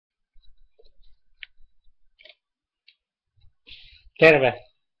Terve!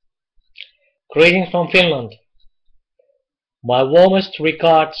 Greetings from Finland. My warmest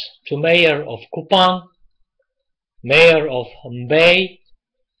regards to Mayor of Kupang, Mayor of Mbei,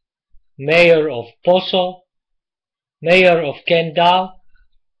 Mayor of Poso, Mayor of Kendal,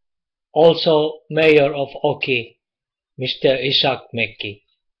 also Mayor of Oki, Mr. Ishak Mekki.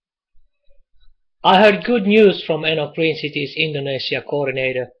 I heard good news from ENO Green Cities Indonesia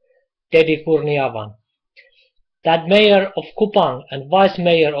coordinator Dedi Kurniawan that Mayor of Kupang and Vice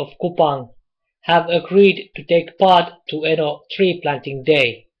Mayor of Kupang have agreed to take part to ENO Tree Planting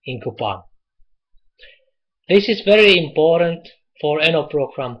Day in Kupang. This is very important for ENO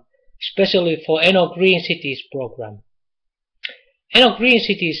program, especially for ENO Green Cities program. ENO Green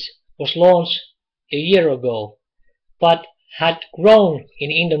Cities was launched a year ago, but had grown in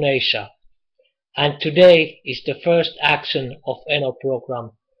Indonesia, and today is the first action of ENO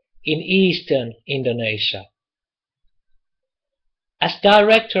program in Eastern Indonesia. As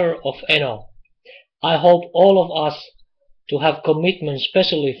director of ENO, I hope all of us to have commitment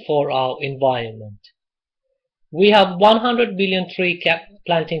especially for our environment. We have 100 billion tree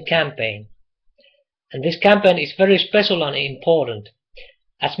planting campaign, and this campaign is very special and important.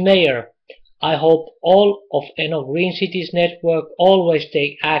 As mayor, I hope all of ENO Green Cities network always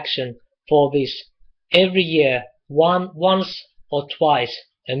take action for this every year, once or twice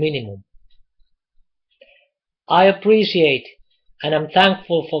a minimum. I appreciate and am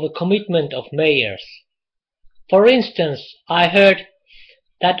thankful for the commitment of mayors. For instance, I heard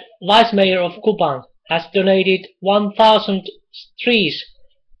that Vice Mayor of Kupang has donated 1,000 trees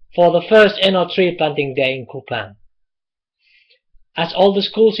for the first ENO Tree Planting Day in Kupang. As all the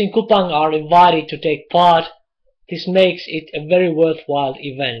schools in Kupang are invited to take part, this makes it a very worthwhile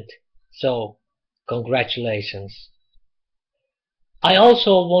event, so congratulations. I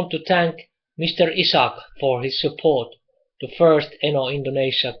also want to thank Mr. Ishak for his support to first ENO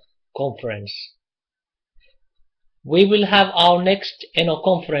Indonesia conference. We will have our next ENO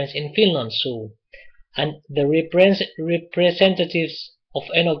conference in Finland soon, and the representatives of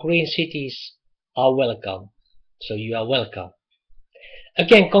ENO Green Cities are welcome. So you are welcome.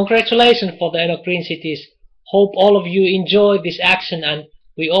 Again, congratulations for the ENO Green Cities. Hope all of you enjoy this action and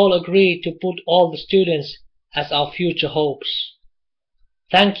we all agree to put all the students as our future hopes.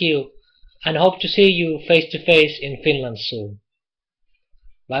 Thank you and hope to see you face to face in Finland soon.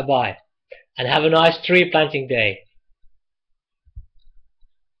 Bye bye and have a nice tree planting day.